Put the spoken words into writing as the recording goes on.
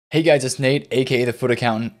Hey guys, it's Nate, aka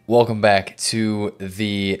TheFutAccountant. Welcome back to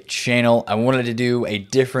the channel. I wanted to do a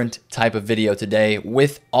different type of video today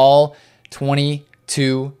with all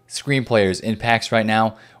 22 screen players in packs right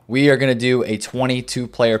now. We are going to do a 22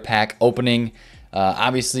 player pack opening.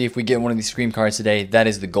 Obviously, if we get one of these screen cards today, that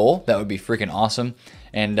is the goal. That would be freaking awesome.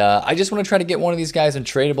 And I just want to try to get one of these guys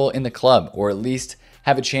untradeable in the club, or at least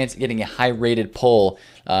have a chance at getting a high-rated pull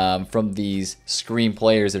from these screen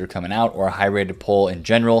players that are coming out, or a high-rated pull in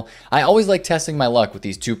general. I always like testing my luck with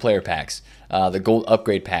these two-player packs, the gold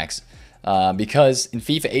upgrade packs, because in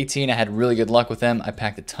FIFA 18 I had really good luck with them. I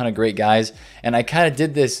packed a ton of great guys, and I kind of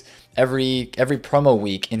did this every promo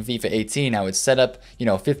week in FIFA 18. I would set up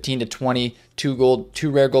 15 to 20 two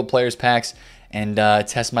rare gold players packs and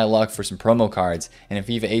test my luck for some promo cards. And in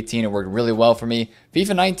FIFA 18, it worked really well for me.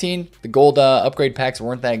 FIFA 19, the gold upgrade packs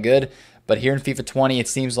weren't that good, but here in FIFA 20, it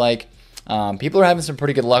seems like people are having some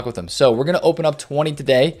pretty good luck with them. So we're going to open up 20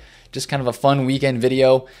 today, just kind of a fun weekend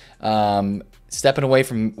video, stepping away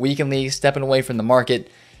from weekend leagues, stepping away from the market,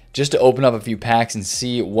 just to open up a few packs and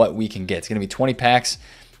see what we can get. It's going to be 20 packs.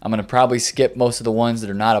 I'm going to probably skip most of the ones that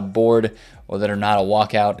are not a board or that are not a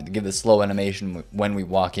walkout to give the slow animation when we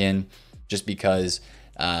walk in, just because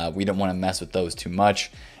we don't want to mess with those too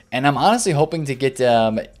much. And I'm honestly hoping to get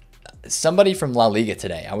somebody from La Liga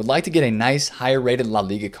today. I would like to get a nice higher rated La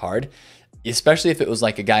Liga card, especially if it was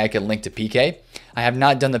like a guy I could link to PK. I have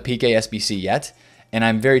not done the PK SBC yet, and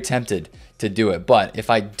I'm very tempted to do it. But if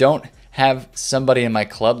I don't have somebody in my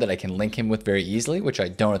club that I can link him with very easily, which I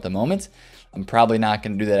don't at the moment, I'm probably not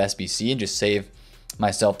going to do that SBC and just save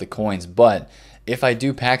myself the coins. But if I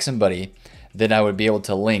do pack somebody that I would be able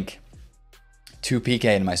to link to PK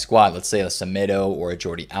in my squad, let's say a Semedo or a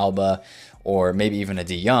Jordi Alba or maybe even a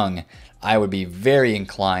De Jong, I would be very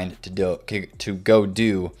inclined to go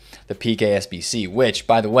do the PK SBC, which,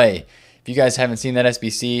 by the way, if you guys haven't seen that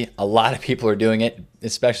SBC, a lot of people are doing it,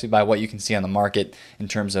 especially by what you can see on the market in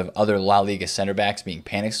terms of other La Liga center backs being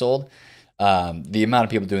panic sold. The amount of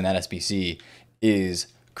people doing that SBC is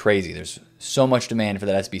crazy. There's so much demand for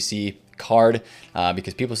that SBC card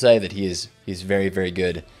because people say that he's very, very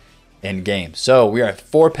good in game. So we are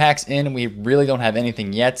 4 packs in. We really don't have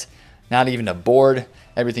anything yet, not even a board.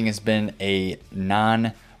 Everything has been a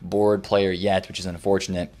non-board player yet, which is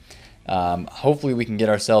unfortunate. Hopefully we can get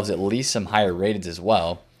ourselves at least some higher rated as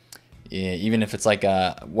well, even if it's like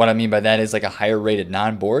what I mean by that is like a higher rated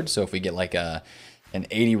non-board. So if we get like an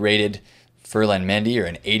 80 rated Ferland Mendy or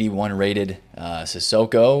an 81 rated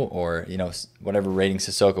Sissoko, or whatever rating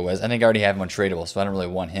Sissoko was. I think I already have him untradeable, so I don't really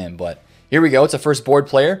want him. But here we go. It's a first board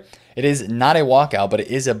player. It is not a walkout, but it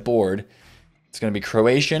is a board. It's going to be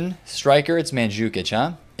Croatian striker. It's Mandzukic,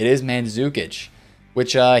 huh? It is Mandzukic,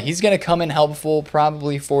 which he's going to come in helpful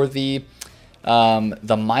probably for the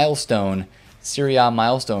milestone, Serie A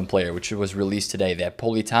milestone player, which was released today. That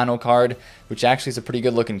Politano card, which actually is a pretty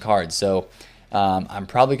good looking card. So I'm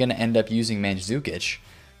probably going to end up using Mandzukic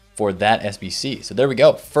for that SBC. So there we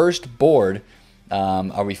go. First board.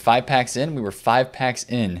 Are we 5 packs in? We were 5 packs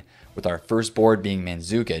in with our first board being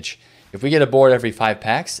Mandzukic. If we get a board every 5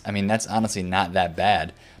 packs, I mean, that's honestly not that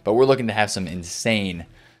bad. But we're looking to have some insane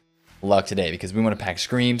luck today because we want to pack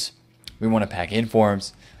screams, we want to pack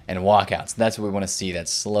informs, and walkouts. That's what we want to see, that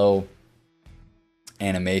slow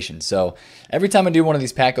animation. So every time I do one of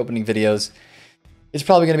these pack opening videos, it's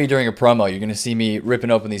probably going to be during a promo. You're going to see me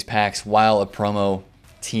ripping open these packs while a promo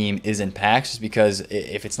team is in packs, just because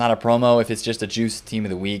if it's not a promo, if it's just a juice team of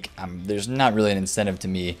the week, there's not really an incentive to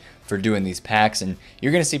me for doing these packs. And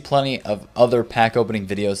you're going to see plenty of other pack opening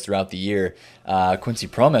videos throughout the year. Quincy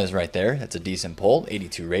Promes right there. That's a decent pull,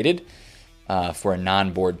 82 rated for a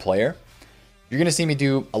non-board player. You're going to see me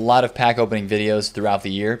do a lot of pack opening videos throughout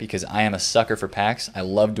the year because I am a sucker for packs. I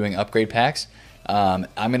love doing upgrade packs. I'm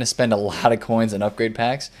going to spend a lot of coins on upgrade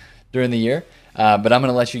packs during the year. But I'm going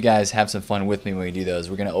to let you guys have some fun with me when we do those.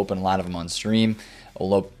 We're going to open a lot of them on stream.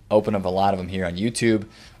 We'll open up a lot of them here on YouTube.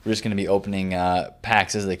 We're just going to be opening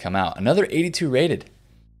packs as they come out. Another 82 rated.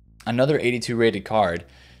 Another 82 rated card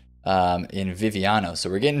in Viviano. So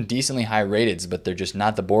we're getting decently high rateds, but they're just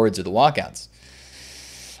not the boards or the walkouts.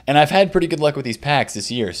 And I've had pretty good luck with these packs this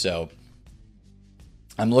year, so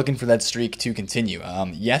I'm looking for that streak to continue.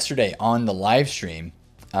 Yesterday on the live stream,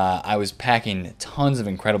 I was packing tons of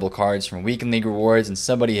incredible cards from Weekend League rewards, and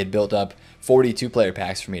somebody had built up 42 player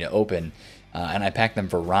packs for me to open, and I packed them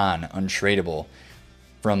Varane untradeable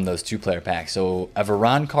from those 2-player packs. So a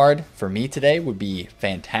Varane card for me today would be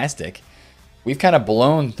fantastic. We've kind of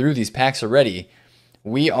blown through these packs already.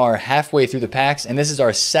 We are halfway through the packs, and this is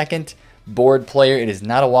our second board player. It is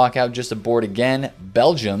not a walkout, just a board again.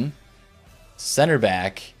 Belgium, center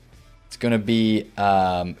back. It's going to be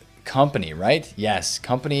Company, right? Yes,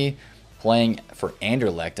 Company playing for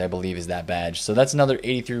Anderlecht, I believe, is that badge. So that's another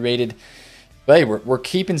 83 rated. But hey, we're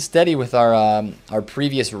keeping steady with our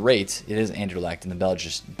previous rate. It is Anderlecht in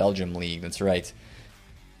the Belgium league. That's right.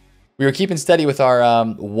 We were keeping steady with our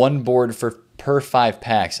one board per 5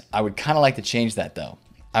 packs. I would kind of like to change that, though.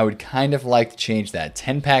 I would kind of like to change that.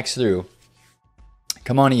 10 packs through.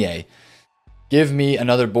 Come on, EA. Give me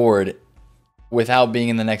another board without being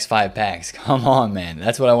in the next 5 packs. Come on, man.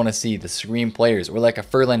 That's what I want to see. The Scream players. Or like a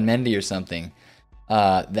Ferland Mendy or something.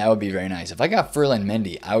 That would be very nice. If I got Ferland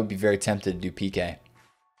Mendy, I would be very tempted to do PK.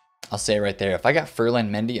 I'll say it right there. If I got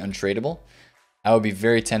Ferland Mendy untradeable, I would be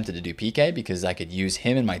very tempted to do PK because I could use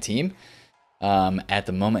him in my team at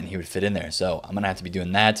the moment and he would fit in there. So I'm going to have to be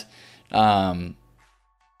doing that.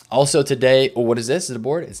 Also today, oh, what is this? Is it a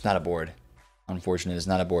board? It's not a board. Unfortunately, it's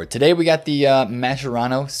not a board. Today we got the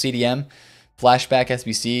Mascherano CDM Flashback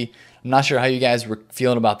SBC. I'm not sure how you guys were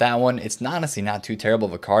feeling about that one. It's honestly not too terrible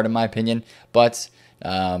of a card in my opinion, but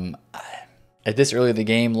at this early of the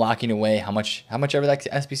game, locking away how much ever that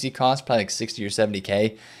SBC costs, probably like 60 or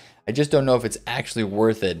 70K. I just don't know if it's actually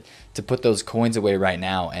worth it to put those coins away right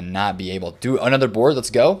now and not be able to do another board.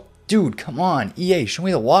 Let's go. Dude, come on. EA, show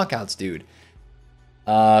me the walkouts, dude.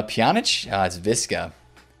 Pjanic? It's Visca.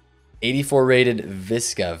 84 rated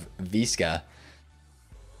Visca.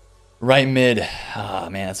 Right mid. Oh,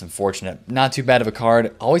 man, that's unfortunate. Not too bad of a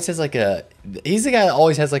card. Always has like a... He's the guy that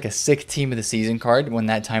always has like a sick team of the season card when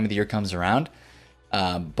that time of the year comes around.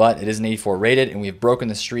 But it is an 84 rated, and we have broken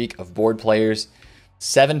the streak of board players.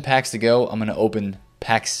 7 packs to go. I'm going to open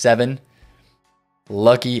pack 7.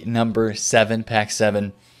 Lucky number 7, pack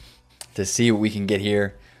 7, to see what we can get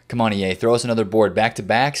here. Come on, EA. Throw us another board.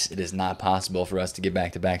 Back-to-backs. It is not possible for us to get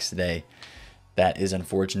back-to-backs today. That is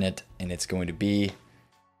unfortunate, and it's going to be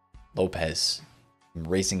Lopez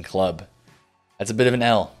Racing Club. That's a bit of an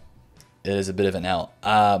L. It is a bit of an L.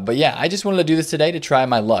 But yeah, I just wanted to do this today to try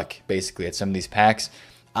my luck, basically, at some of these packs.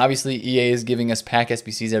 Obviously, EA is giving us pack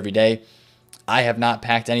SBCs every day. I have not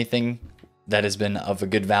packed anything that has been of a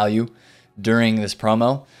good value during this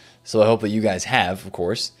promo, so I hope that you guys have, of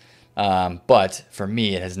course. But for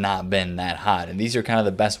me, it has not been that hot, and these are kind of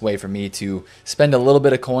the best way for me to spend a little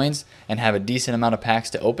bit of coins and have a decent amount of packs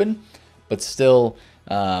to open, but still,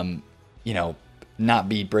 you know, not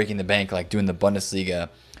be breaking the bank like doing the Bundesliga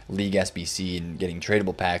League SBC and getting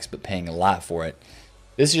tradable packs, but paying a lot for it.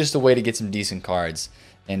 This is just a way to get some decent cards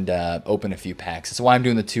and open a few packs. That's why I'm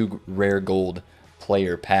doing the 2 rare gold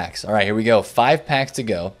player packs. All right, here we go. 5 packs to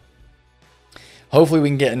go. Hopefully we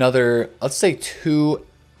can get another, let's say 2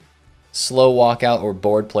 slow walkout or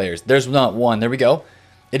board players. There's not one. There we go.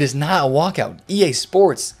 It is not a walkout. EA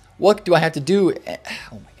Sports. What do I have to do? Oh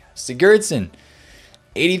my God. Sigurdsson.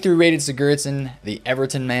 83 rated Sigurdsson, the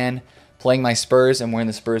Everton man, playing my Spurs. I'm wearing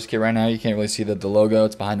the Spurs kit right now. You can't really see the logo.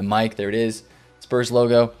 It's behind the mic. There it is. Spurs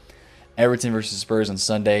logo. Everton versus Spurs on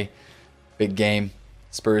Sunday. Big game.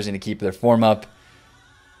 Spurs need to keep their form up.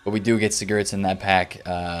 But we do get Sigurdsson in that pack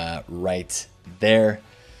right there.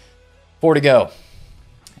 4 to go.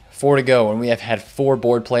 4 to go. And we have had 4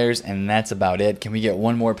 board players, and that's about it. Can we get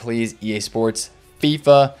one more, please? EA Sports.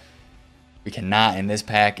 FIFA. We cannot in this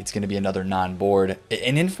pack. It's going to be another non-board.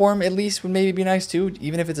 An inform, at least, would maybe be nice, too.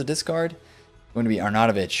 Even if it's a discard. It's going to be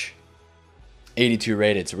Arnautovic. 82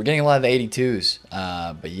 rated. So we're getting a lot of the 82s.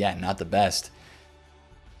 But yeah, not the best.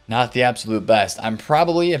 Not the absolute best. I'm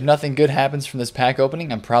probably, if nothing good happens from this pack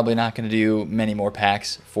opening, I'm probably not going to do many more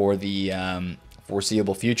packs for the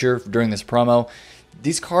foreseeable future during this promo.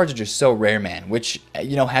 These cards are just so rare, man, which,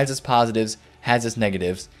 you know, has its positives, has its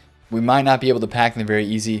negatives. We might not be able to pack them very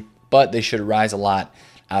easy, but they should rise a lot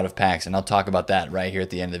out of packs, and I'll talk about that right here at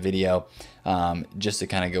the end of the video, just to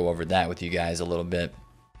kind of go over that with you guys a little bit.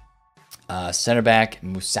 Center back,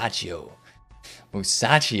 Musacchio.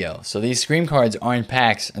 So these Scream cards are in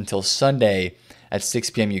packs until Sunday at 6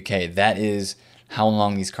 p.m. UK. That is how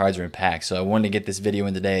long these cards are in packs. So I wanted to get this video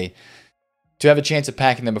in today to have a chance of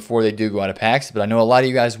packing them before they do go out of packs. But I know a lot of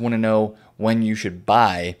you guys want to know when you should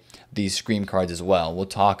buy these Scream cards as well. We'll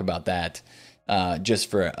talk about that just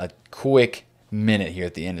for a quick minute here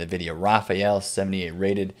at the end of the video. Raphael, 78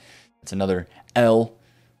 rated. That's another L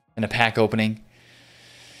in a pack opening.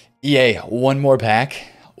 EA, one more pack.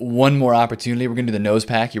 One more opportunity. We're going to do the nose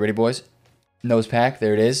pack. You ready, boys? Nose pack.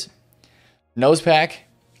 There it is. Nose pack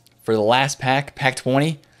for the last pack, pack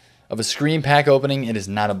 20 of a Scream pack opening. It is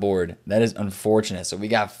not a board. That is unfortunate. So we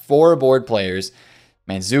got 4 board players.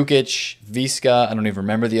 Mandzukic, Visca. I don't even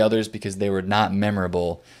remember the others because they were not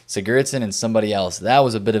memorable. Sigurdsson and somebody else. That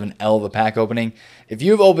was a bit of an L of a pack opening. If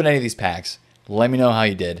you've opened any of these packs, let me know how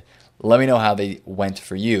you did. Let me know how they went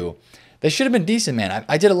for you. they should have been decent, man.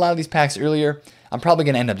 I did a lot of these packs earlier. I'm probably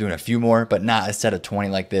going to end up doing a few more, but not a set of 20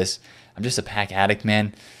 like this. I'm just a pack addict,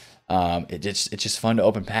 man. It's just fun to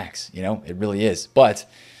open packs, you know? It really is. But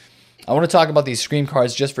I want to talk about these Scream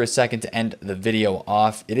cards just for a second to end the video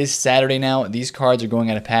off. It is Saturday now. These cards are going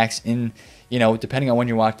out of packs in, you know, depending on when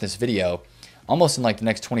you're watching this video, almost in like the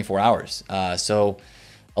next 24 hours. So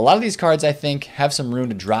a lot of these cards, I think, have some room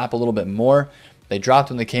to drop a little bit more. They dropped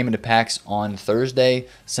when they came into packs on Thursday.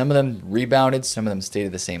 Some of them rebounded. Some of them stayed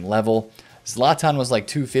at the same level. Zlatan was like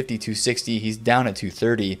 250, 260. He's down at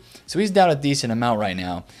 230. So he's down a decent amount right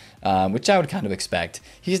now, which I would kind of expect.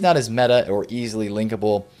 He's not as meta or easily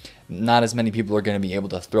linkable. Not as many people are going to be able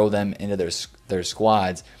to throw them into their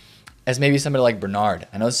squads as maybe somebody like Bernard.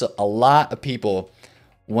 I know a lot of people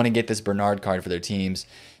want to get this Bernard card for their teams.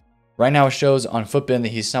 Right now it shows on Footbin that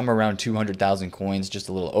he's somewhere around 200,000 coins, just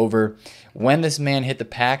a little over. When this man hit the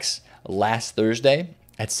packs last Thursday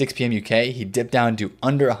at 6 p.m. UK, he dipped down to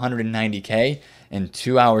under 190K, and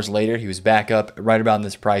 2 hours later he was back up right around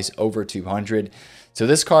this price, over 200. So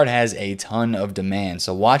this card has a ton of demand.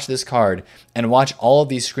 So watch this card and watch all of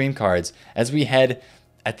these Scream cards as we head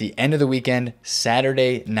at the end of the weekend,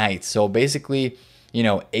 Saturday night. So basically, you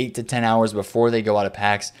know, 8 to 10 hours before they go out of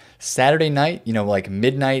packs. Saturday night, you know, like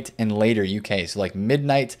midnight and later UK. So like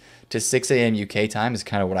midnight to 6 a.m. UK time is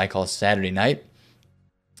kind of what I call Saturday night.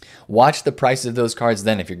 Watch the prices of those cards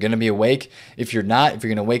then. If you're going to be awake, if you're not, if you're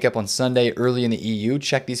going to wake up on Sunday early in the EU,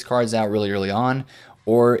 check these cards out really early on.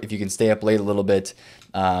 Or if you can stay up late a little bit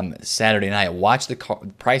Saturday night, watch the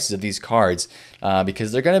prices of these cards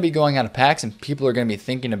because they're going to be going out of packs and people are going to be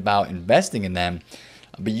thinking about investing in them.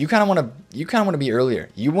 But you kind of want to be earlier.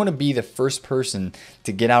 You want to be the first person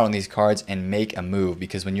to get out on these cards and make a move,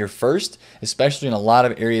 because when you're first, especially in a lot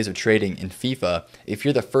of areas of trading in FIFA, if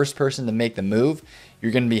you're the first person to make the move,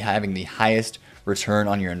 you're going to be having the highest return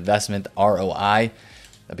on your investment, ROI,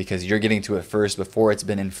 because you're getting to it first before it's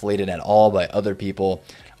been inflated at all by other people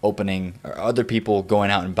opening or other people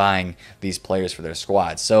going out and buying these players for their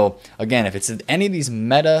squads. So again, if it's any of these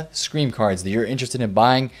meta Scream cards that you're interested in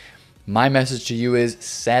buying, my message to you is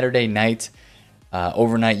Saturday night,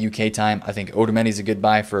 overnight UK time. I think Otamendi's a good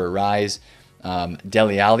buy for a rise.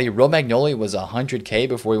 Dele Alli, Romagnoli was 100K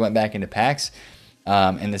before he went back into packs.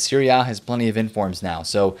 And the Serie A has plenty of informs now.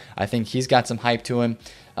 So I think he's got some hype to him.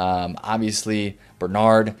 Obviously,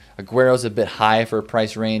 Bernard. Aguero's a bit high for a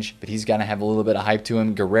price range, but he's going to have a little bit of hype to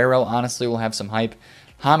him. Guerrero, honestly, will have some hype.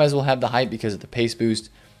 James will have the hype because of the pace boost.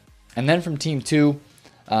 And then from Team 2,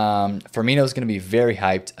 Firmino's going to be very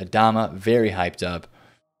hyped. Adama, very hyped up.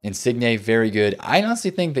 Insigne, very good. I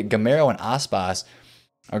honestly think that Gamero and Aspas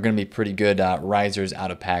are going to be pretty good risers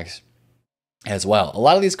out of packs as well. A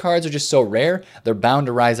lot of these cards are just so rare, they're bound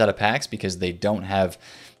to rise out of packs because they don't have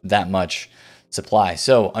that much supply.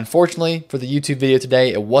 So unfortunately for the YouTube video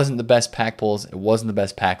today, it wasn't the best pack pulls, it wasn't the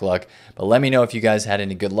best pack luck, but let me know if you guys had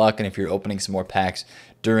any good luck and if you're opening some more packs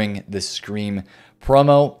during this Scream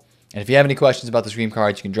promo. And if you have any questions about the Scream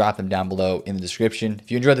cards, you can drop them down below in the description. If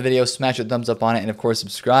you enjoyed the video, smash a thumbs up on it, and of course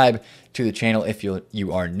subscribe to the channel if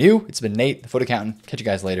you are new. It's been Nate, the Foot Accountant. Catch you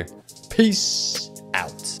guys later. Peace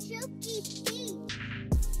out.